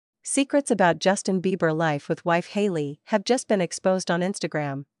Secrets about Justin Bieber life with wife Hailey have just been exposed on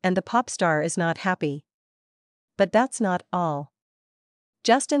Instagram, and the pop star is not happy. But that's not all.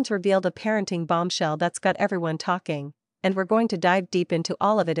 Justin's revealed a parenting bombshell that's got everyone talking, and we're going to dive deep into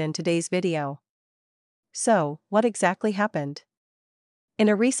all of it in today's video. So, what exactly happened? In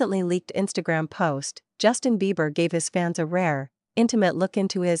a recently leaked Instagram post, Justin Bieber gave his fans a rare, intimate look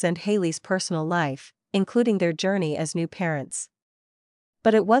into his and Hailey's personal life, including their journey as new parents.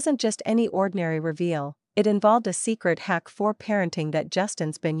 But it wasn't just any ordinary reveal, it involved a secret hack for parenting that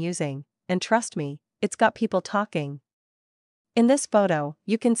Justin's been using, and trust me, it's got people talking. In this photo,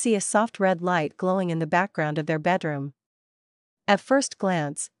 you can see a soft red light glowing in the background of their bedroom. At first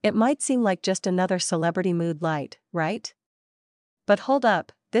glance, it might seem like just another celebrity mood light, right? But hold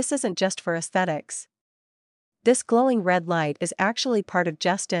up, this isn't just for aesthetics. This glowing red light is actually part of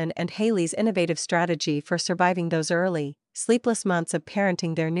Justin and Hailey's innovative strategy for surviving those early, sleepless months of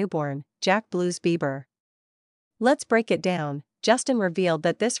parenting their newborn, Jack Blues Bieber. Let's break it down. Justin revealed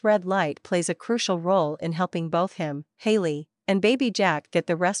that this red light plays a crucial role in helping both him, Hailey, and baby Jack get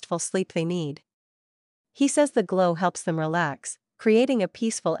the restful sleep they need. He says the glow helps them relax, creating a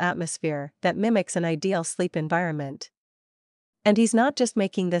peaceful atmosphere that mimics an ideal sleep environment. And he's not just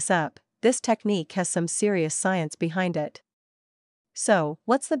making this up, this technique has some serious science behind it. So,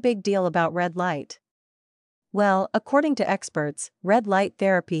 what's the big deal about red light? Well, according to experts, red light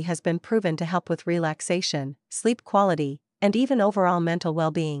therapy has been proven to help with relaxation, sleep quality, and even overall mental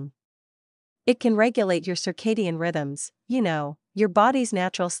well-being. It can regulate your circadian rhythms, your body's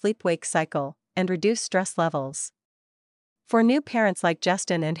natural sleep-wake cycle, and reduce stress levels. For new parents like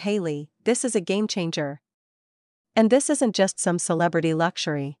Justin and Hailey, this is a game-changer. And this isn't just some celebrity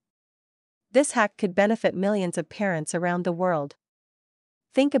luxury. This hack could benefit millions of parents around the world.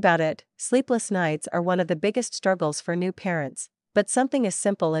 Think about it, sleepless nights are one of the biggest struggles for new parents, but something as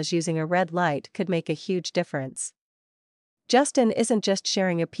simple as using a red light could make a huge difference. Justin isn't just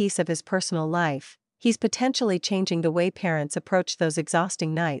sharing a piece of his personal life, he's potentially changing the way parents approach those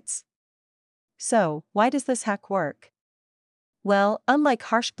exhausting nights. So, why does this hack work? Well, unlike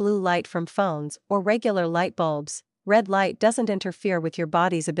harsh blue light from phones or regular light bulbs, red light doesn't interfere with your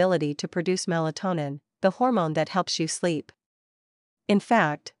body's ability to produce melatonin, the hormone that helps you sleep. In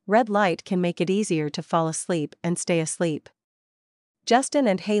fact, red light can make it easier to fall asleep and stay asleep. Justin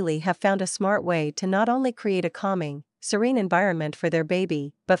and Hailey have found a smart way to not only create a calming, serene environment for their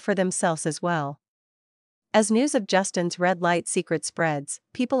baby, but for themselves as well. As news of Justin's red light secret spreads,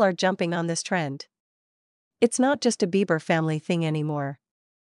 people are jumping on this trend. It's not just a Bieber family thing anymore.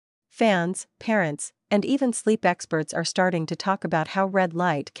 Fans, parents, and even sleep experts are starting to talk about how red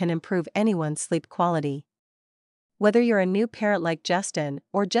light can improve anyone's sleep quality. Whether you're a new parent like Justin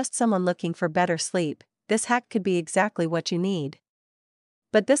or just someone looking for better sleep, this hack could be exactly what you need.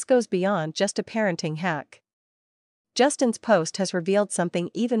 But this goes beyond just a parenting hack. Justin's post has revealed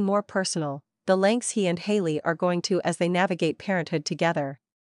something even more personal, the lengths he and Hailey are going to as they navigate parenthood together.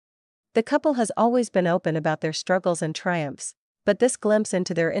 The couple has always been open about their struggles and triumphs, but this glimpse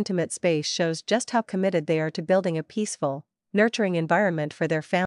into their intimate space shows just how committed they are to building a peaceful, nurturing environment for their family.